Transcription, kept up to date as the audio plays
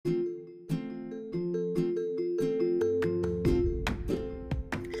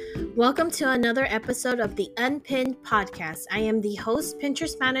Welcome to another episode of the Unpinned Podcast. I am the host,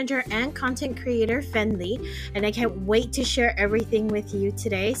 Pinterest manager, and content creator, Fenley, and I can't wait to share everything with you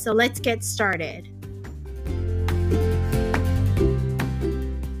today. So let's get started.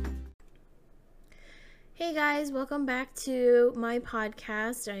 Hey guys, welcome back to my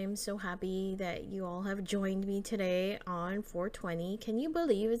podcast. I am so happy that you all have joined me today on 420. Can you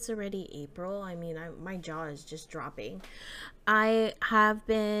believe it's already April? My jaw is just dropping. I have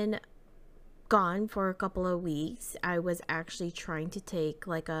been gone for a couple of weeks. I was actually trying to take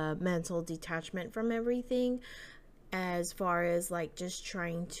like a mental detachment from everything, as far as like just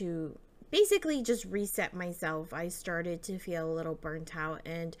trying to basically just reset myself. I started to feel a little burnt out,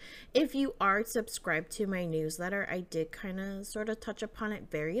 and if you are subscribed to my newsletter, I did kind of sort of touch upon it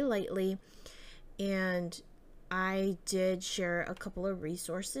very lightly, and I did share a couple of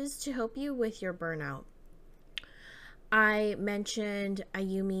resources to help you with your burnout. I mentioned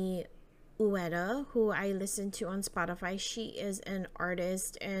Ayumi Ueda, who I listen to on Spotify. She is an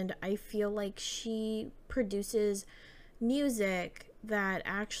artist, and I feel like she produces music that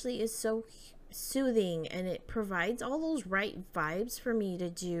actually is so soothing, and it provides all those right vibes for me to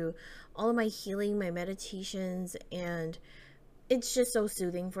do all of my healing, my meditations, and it's just so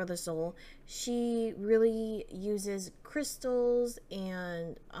soothing for the soul. She really uses crystals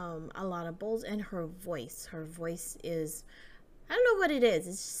and a lot of bowls, and her voice is, I don't know what it is.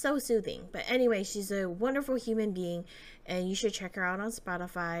 It's so soothing. But anyway, she's a wonderful human being, and you should check her out on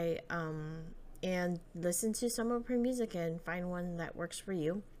Spotify and listen to some of her music and find one that works for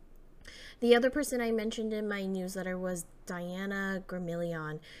you. The other person I mentioned in my newsletter was Diana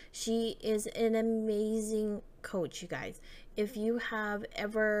Gramillion. She is an amazing coach, you guys. If you have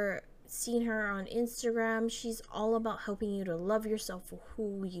ever seen her on Instagram, she's all about helping you to love yourself for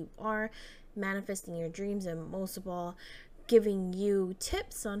who you are, manifesting your dreams, and most of all, giving you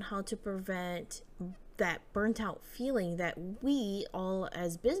tips on how to prevent that burnt out feeling that we all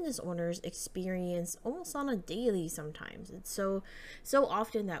as business owners experience almost on a daily sometimes. It's so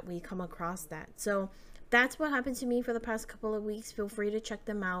often that we come across that. So that's what happened to me for the past couple of weeks. Feel free to check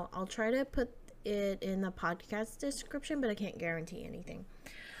them out. I'll try to put it in the podcast description, but I can't guarantee anything.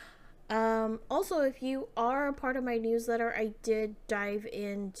 Also, if you are a part of my newsletter, I did dive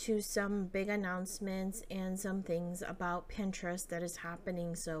into some big announcements and some things about Pinterest that is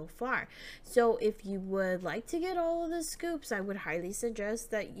happening so far. So if you would like to get all of the scoops, I would highly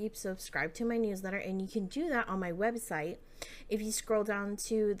suggest that you subscribe to my newsletter, and you can do that on my website. If you scroll down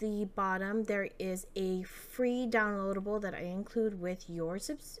to the bottom, there is a free downloadable that I include with your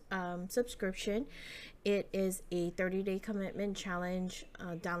subscription. It is a 30-day commitment challenge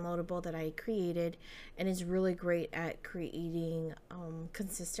downloadable that I created, and is really great at creating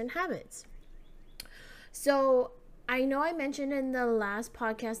consistent habits. So I know I mentioned in the last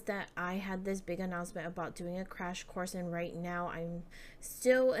podcast that I had this big announcement about doing a crash course, and right now I'm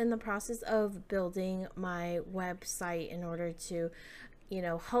still in the process of building my website in order to,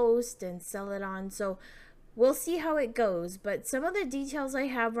 host and sell it on. So we'll see how it goes, but some of the details I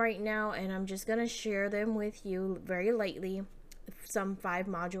have right now, and I'm just going to share them with you very lightly. Some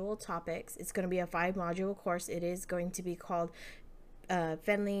 5-module topics. It's going to be a 5-module course. It is going to be called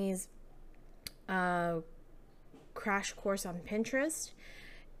Fenley's Crash Course on Pinterest,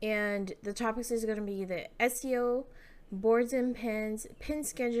 and the topics is going to be the SEO, boards and pins, pin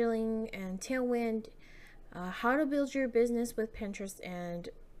scheduling and tailwind, how to build your business with Pinterest, and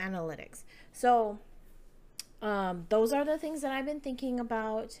analytics. So those are the things that I've been thinking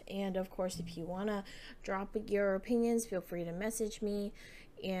about. And of course, if you want to drop your opinions, feel free to message me,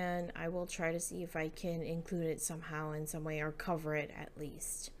 and I will try to see if I can include it somehow in some way, or cover it at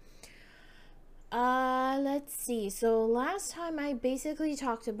least. Let's see. So last time I basically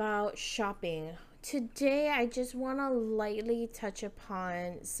talked about shopping. Today I just want to lightly touch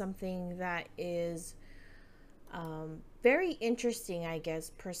upon something that is very interesting, I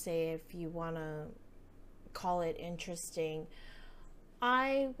guess, per se, if you want to call it interesting.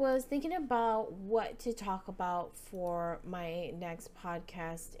 I was thinking about what to talk about for my next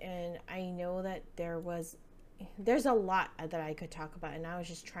podcast, and I know that there's a lot that I could talk about, and I was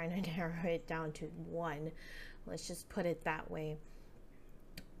just trying to narrow it down to one. Let's just put it that way.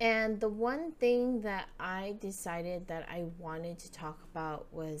 And the one thing that I decided that I wanted to talk about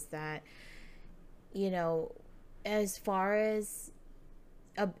was that, as far as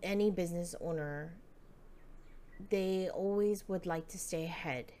any business owner, they always would like to stay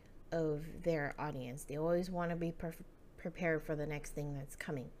ahead of their audience. They always want to be prepared for the next thing that's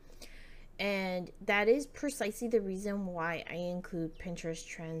coming. And that is precisely the reason why I include Pinterest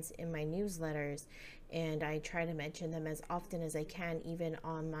trends in my newsletters. And I try to mention them as often as I can, even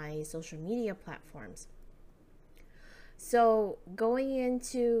on my social media platforms. So, going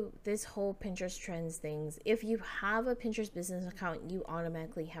into this whole Pinterest trends things, if you have a Pinterest business account, you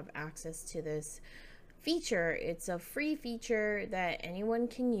automatically have access to this feature. It's a free feature that anyone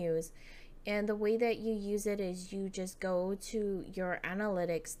can use. And the way that you use it is you just go to your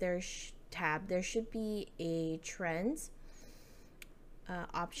analytics tab. There should be a trends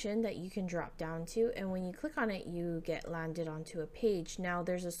option that you can drop down to, and when you click on it, you get landed onto a page. Now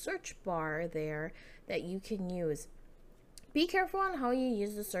there's a search bar there that you can use. Be careful on how you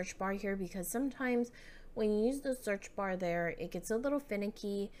use the search bar here, because sometimes when you use the search bar there, it gets a little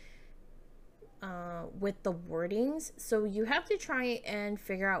finicky with the wordings. So you have to try and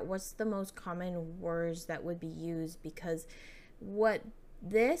figure out what's the most common words that would be used, because what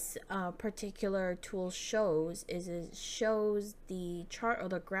this particular tool shows is it shows the chart or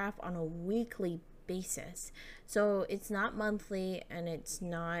the graph on a weekly basis. So it's not monthly and it's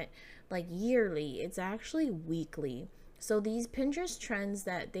not like yearly, it's actually weekly. So these Pinterest trends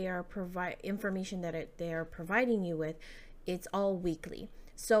that they are information that they are providing you with, it's all weekly.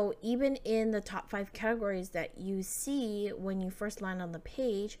 So even in the top 5 categories that you see when you first land on the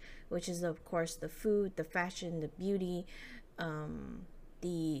page, which is of course the food, the fashion, the beauty,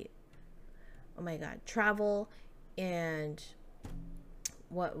 the travel, and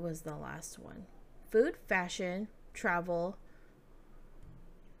what was the last one? Food, fashion, travel,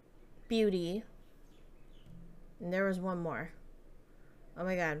 beauty, and there was one more. Oh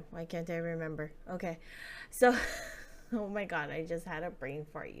my god, why can't I remember? Okay, so oh my god, I just had a brain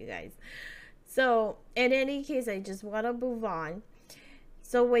fart, you guys. So in any case, I just want to move on.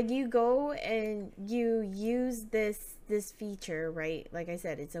 So when you go and you use this feature, right, like I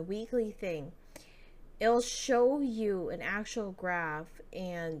said, it's a weekly thing. It'll show you an actual graph,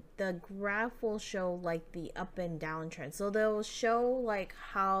 and the graph will show like the up and down trend. So they'll show like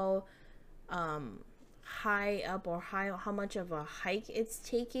how high up or how much of a hike it's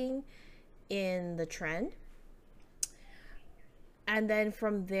taking in the trend. And then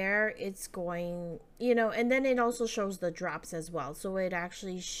from there it's going, and then it also shows the drops as well. So it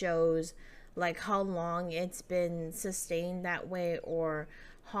actually shows like how long it's been sustained that way, or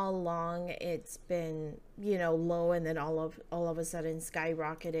how long it's been, low and then all of a sudden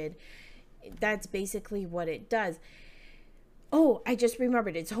skyrocketed. That's basically what it does. Oh, I just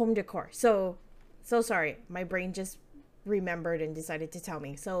remembered, it's home decor. So sorry, my brain just remembered and decided to tell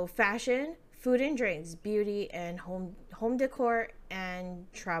me. So fashion, food and drinks, beauty, and home decor and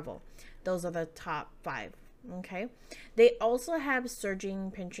travel. Those are the top 5. Okay. They also have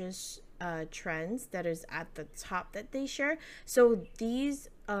surging Pinterest trends that is at the top that they share. So these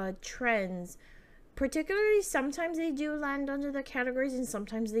trends, particularly, sometimes they do land under the categories and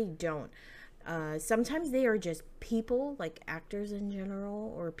sometimes they don't. Sometimes they are just people, like actors in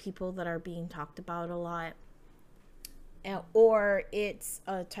general, or people that are being talked about a lot, or it's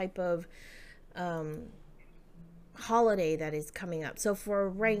a type of holiday that is coming up. So for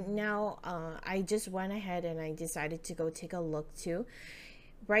right now, I just went ahead and I decided to go take a look too.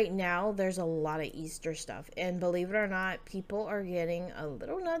 Right now there's a lot of Easter stuff, and believe it or not, people are getting a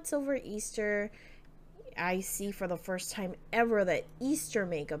little nuts over Easter. I see for the first time ever that Easter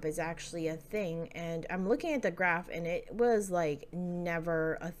makeup is actually a thing, and I'm looking at the graph and it was like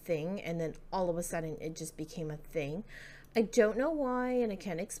never a thing, and then all of a sudden it just became a thing. I don't know why and I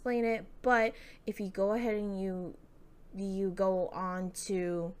can't explain it, but if you go ahead and you go on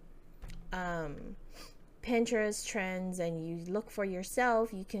to Pinterest trends and you look for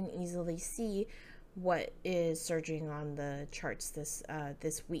yourself, you can easily see what is surging on the charts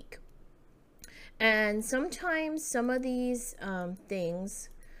this week. And sometimes some of these things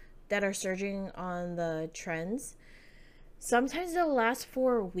that are surging on the trends, sometimes they'll last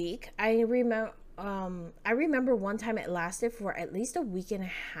for a week. I remember one time it lasted for at least a week and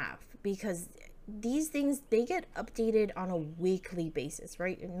a half, because these things, they get updated on a weekly basis,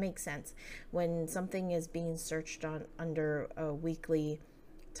 right? It makes sense when something is being searched on under a weekly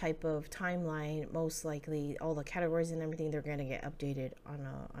type of timeline. Most likely all the categories and everything, they're going to get updated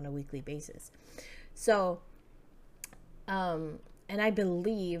on a weekly basis. So and I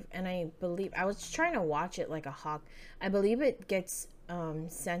believe I was trying to watch it like a hawk. I believe it gets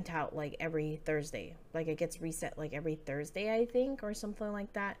sent out like every Thursday, like it gets reset like every Thursday, I think, or something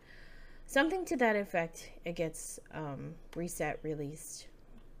like that, something to that effect. It gets reset, released,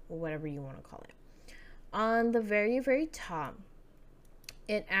 whatever you want to call it. On the very, very top,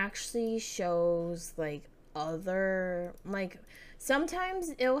 it actually shows like other, like,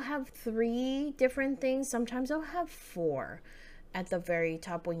 Sometimes it'll have 3 different things. Sometimes it'll have 4 at the very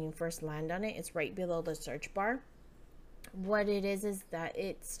top when you first land on it. It's right below the search bar. What it is that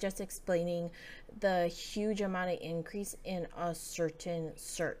it's just explaining the huge amount of increase in a certain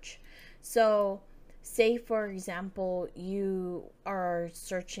search. So say for example you are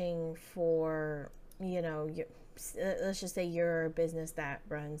searching for, let's just say you're a business that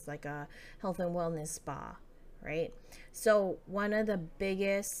runs like a health and wellness spa, right? So one of the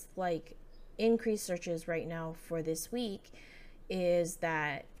biggest like increased searches right now for this week is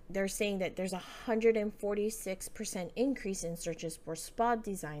that they're saying that there's 146% increase in searches for spa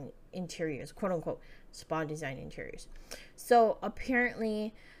design interiors, quote unquote, spa design interiors. So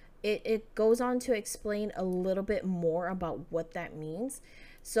apparently it goes on to explain a little bit more about what that means.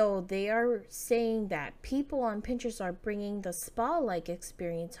 So they are saying that people on Pinterest are bringing the spa-like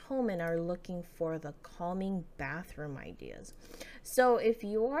experience home and are looking for the calming bathroom ideas. So if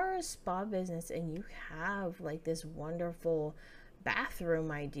you are a spa business and you have like this wonderful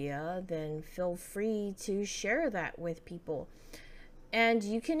bathroom idea, then feel free to share that with people. And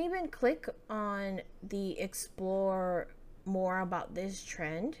you can even click on the explore more about this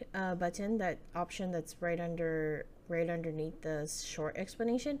trend button, that option that's right underneath the short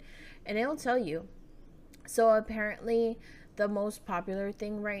explanation, and it'll tell you. So apparently the most popular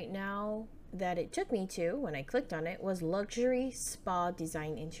thing right now that it took me to when I clicked on it was luxury spa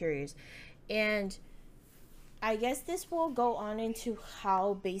design interiors. And I guess this will go on into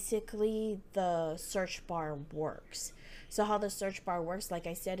how basically the search bar works. So how the search bar works, like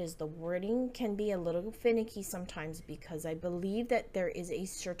I said, is the wording can be a little finicky sometimes, because I believe that there is a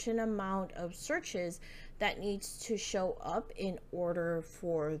certain amount of searches that needs to show up in order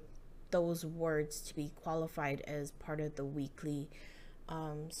for those words to be qualified as part of the weekly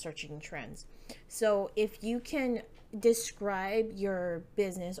searching trends. So if you can describe your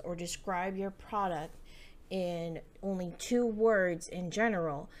business or describe your product in only 2 words in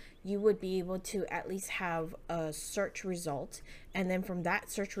general, you would be able to at least have a search result. And then from that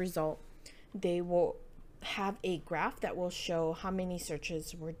search result, they will have a graph that will show how many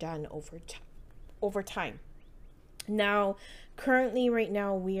searches were done over time. Now, currently right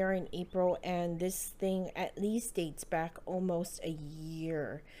now we are in April, and this thing at least dates back almost a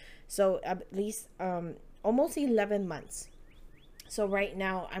year. So at least almost 11 months. So right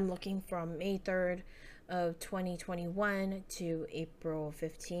now I'm looking from May 3rd of 2021 to April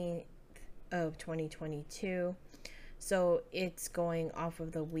 15th of 2022. So it's going off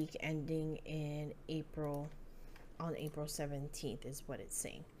of the week ending in April, on April 17th is what it's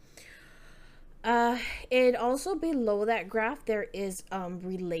saying. And also below that graph there is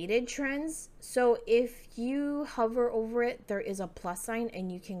related trends. So if you hover over it, there is a plus sign,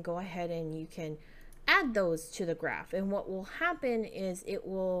 and you can go ahead and you can add those to the graph. And what will happen is it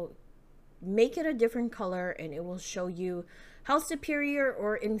will make it a different color, and it will show you how superior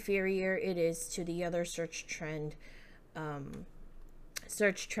or inferior it is to the other search trend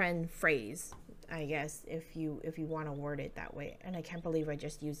phrase, I guess, if you want to word it that way. And I can't believe I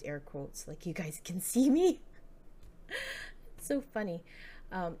just used air quotes, like you guys can see me. It's so funny.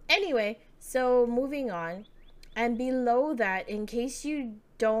 Anyway, so moving on, and below that, in case you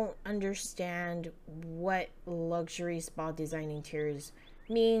don't understand what luxury spa design interiors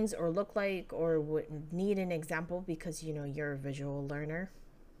means or look like, or would need an example because you're a visual learner,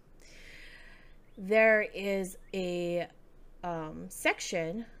 there is a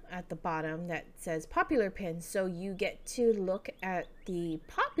section at the bottom that says popular pins. So you get to look at the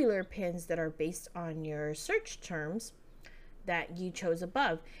popular pins that are based on your search terms that you chose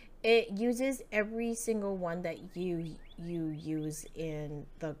above. It uses every single one that you use in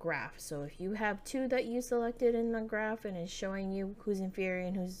the graph. So if you have 2 that you selected in the graph and it's showing you who's inferior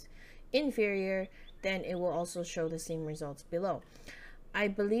and who's inferior, then it will also show the same results below. I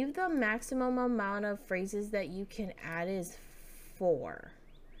believe the maximum amount of phrases that you can add is 4.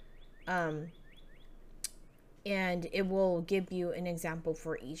 And it will give you an example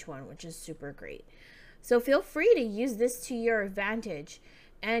for each one, which is super great. So feel free to use this to your advantage.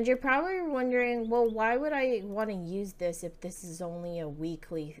 And you're probably wondering, well, why would I want to use this if this is only a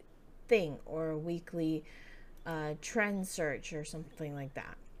weekly thing or a weekly trend search or something like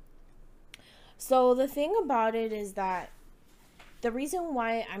that? So the thing about it is that the reason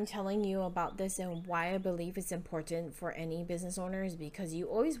why I'm telling you about this and why I believe it's important for any business owner is because you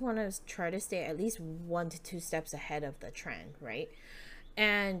always want to try to stay at least 1 to 2 steps ahead of the trend, right?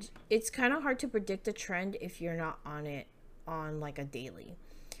 And it's kind of hard to predict a trend if you're not on it on like a daily.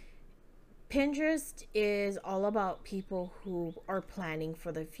 Pinterest is all about people who are planning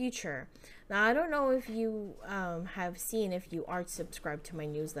for the future. Now, I don't know if you have seen, if you are subscribed to my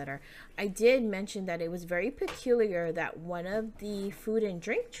newsletter, I did mention that it was very peculiar that one of the food and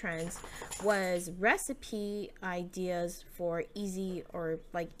drink trends was recipe ideas for easy, or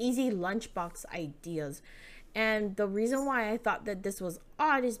like easy lunchbox ideas. And the reason why I thought that this was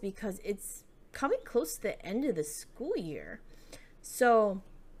odd is because it's coming close to the end of the school year. So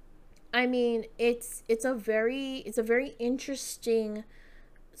I mean, it's a very interesting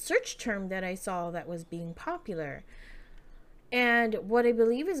search term that I saw that was being popular. And what I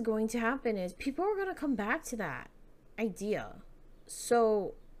believe is going to happen is people are going to come back to that idea.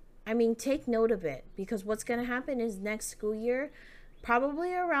 So, I mean, take note of it, because what's going to happen is next school year,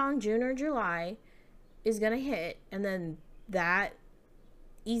 probably around June or July, is going to hit, and then that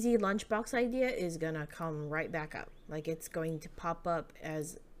easy lunchbox idea is going to come right back up. Like, it's going to pop up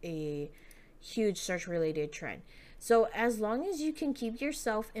as a huge search related trend. So as long as you can keep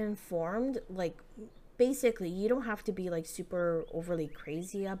yourself informed, like basically you don't have to be like super overly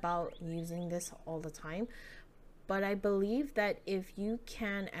crazy about using this all the time, but I believe that if you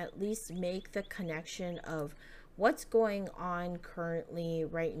can at least make the connection of what's going on currently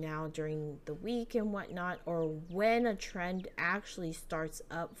right now during the week and whatnot, or when a trend actually starts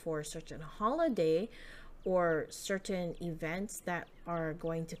up for a certain holiday or certain events that are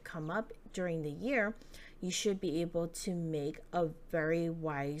going to come up during the year, you should be able to make a very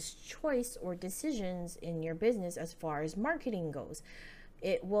wise choice or decisions in your business as far as marketing goes.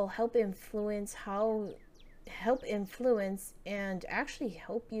 It will help influence and actually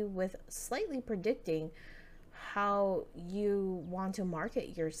help you with slightly predicting how you want to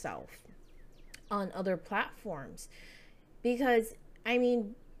market yourself on other platforms. Because I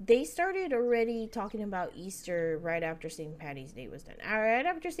mean, they started already talking about Easter right after St. Patty's Day was done. Right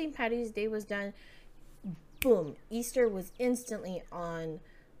after St. Patty's Day was done, boom, Easter was instantly on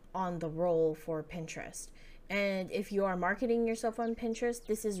the roll for Pinterest. And if you are marketing yourself on Pinterest,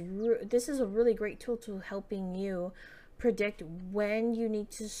 this is a really great tool to helping you predict when you need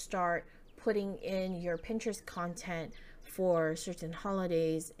to start putting in your Pinterest content for certain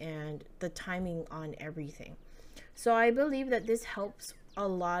holidays and the timing on everything. So I believe that this helps a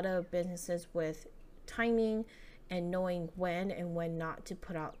lot of businesses with timing and knowing when and when not to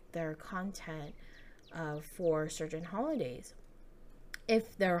put out their content for certain holidays,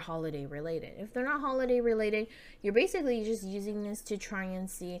 if they're holiday related. If they're not holiday related, you're basically just using this to try and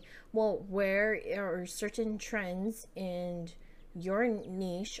see, well, where are certain trends in your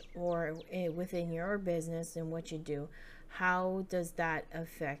niche or within your business and what you do, how does that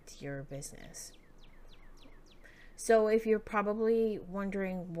affect your business? So if you're probably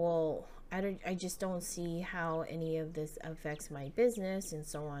wondering, well, I just don't see how any of this affects my business and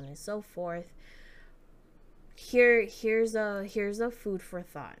so on and so forth, here's a food for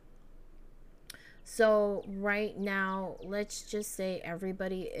thought. So right now, let's just say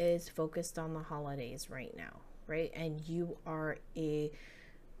everybody is focused on the holidays right now, right? And you are a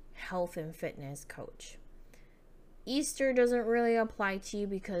health and fitness coach. Easter doesn't really apply to you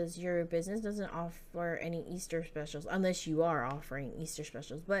because your business doesn't offer any Easter specials, unless you are offering Easter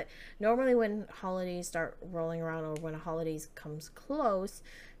specials. But normally when holidays start rolling around, or when a holidays comes close,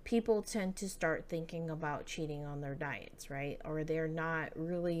 people tend to start thinking about cheating on their diets, right? Or they're not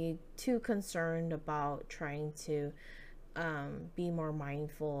really too concerned about trying to be more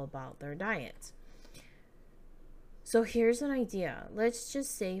mindful about their diets. So here's an idea. Let's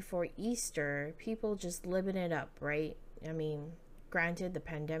just say for Easter, people just living it up, right? I mean, granted, the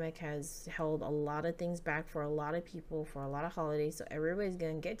pandemic has held a lot of things back for a lot of people for a lot of holidays. So everybody's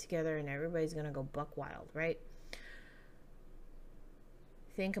going to get together and everybody's going to go buck wild, right?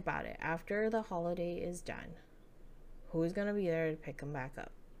 Think about it. After the holiday is done, who's going to be there to pick them back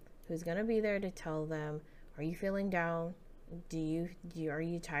up? Who's going to be there to tell them, are you feeling down? Are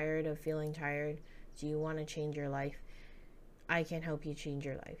you tired of feeling tired? Do you want to change your life? I can help you change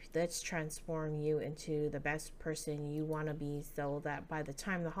your life. Let's transform you into the best person you want to be, so that by the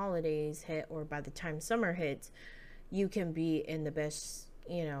time the holidays hit, or by the time summer hits, you can be in the best,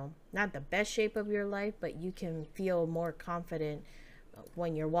 not the best shape of your life, but you can feel more confident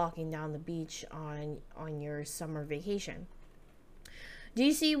when you're walking down the beach on your summer vacation. Do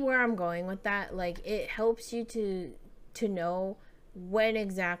you see where I'm going with that? Like, it helps you to know when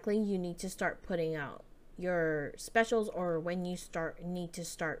exactly you need to start putting out your specials, or when you need to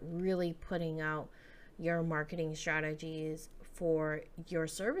start really putting out your marketing strategies for your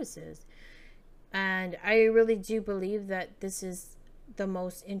services. And I really do believe that this is the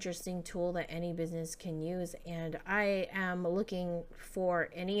most interesting tool that any business can use, and I am looking for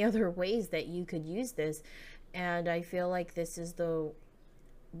any other ways that you could use this. And I feel like this is the,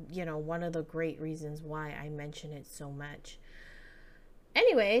 one of the great reasons why I mention it so much.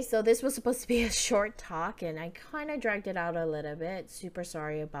 Anyway, so this was supposed to be a short talk and I kind of dragged it out a little bit. Super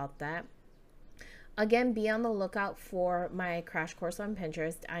sorry about that. Again, be on the lookout for my crash course on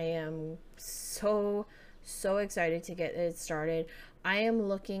Pinterest. I am so excited to get it started. I am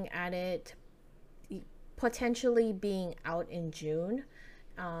looking at it potentially being out in June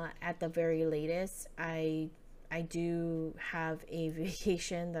at the very latest. I do have a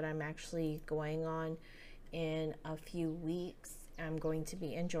vacation that I'm actually going on in a few weeks. I'm going to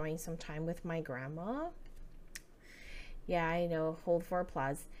be enjoying some time with my grandma. Yeah, I know, hold for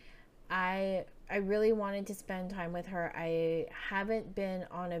applause. I really wanted to spend time with her. I haven't been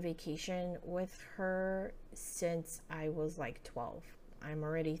on a vacation with her since I was like 12. I'm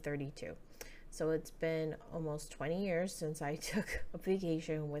already 32. So it's been almost 20 years since I took a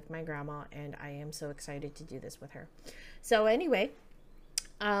vacation with my grandma, and I am so excited to do this with her. So anyway,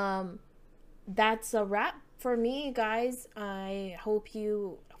 that's a wrap for me, guys. I hope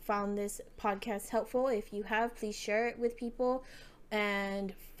you found this podcast helpful. If you have, please share it with people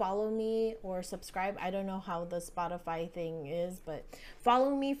and follow me or subscribe. I don't know how the Spotify thing is, but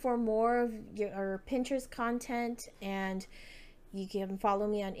follow me for more of your Pinterest content, and you can follow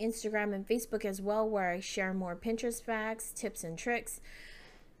me on Instagram and Facebook as well, where I share more Pinterest facts, tips, and tricks.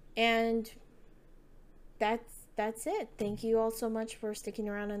 And that's it. Thank you all so much for sticking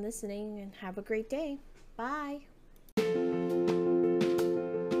around and listening, and have a great day. Bye.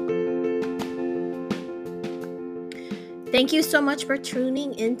 Thank you so much for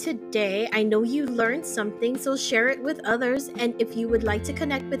tuning in today. I know you learned something, so share it with others. And if you would like to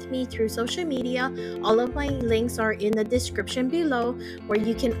connect with me through social media, all of my links are in the description below, where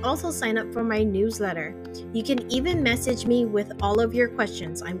you can also sign up for my newsletter. You can even message me with all of your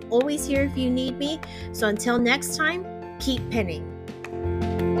questions. I'm always here if you need me. So until next time, keep pinning.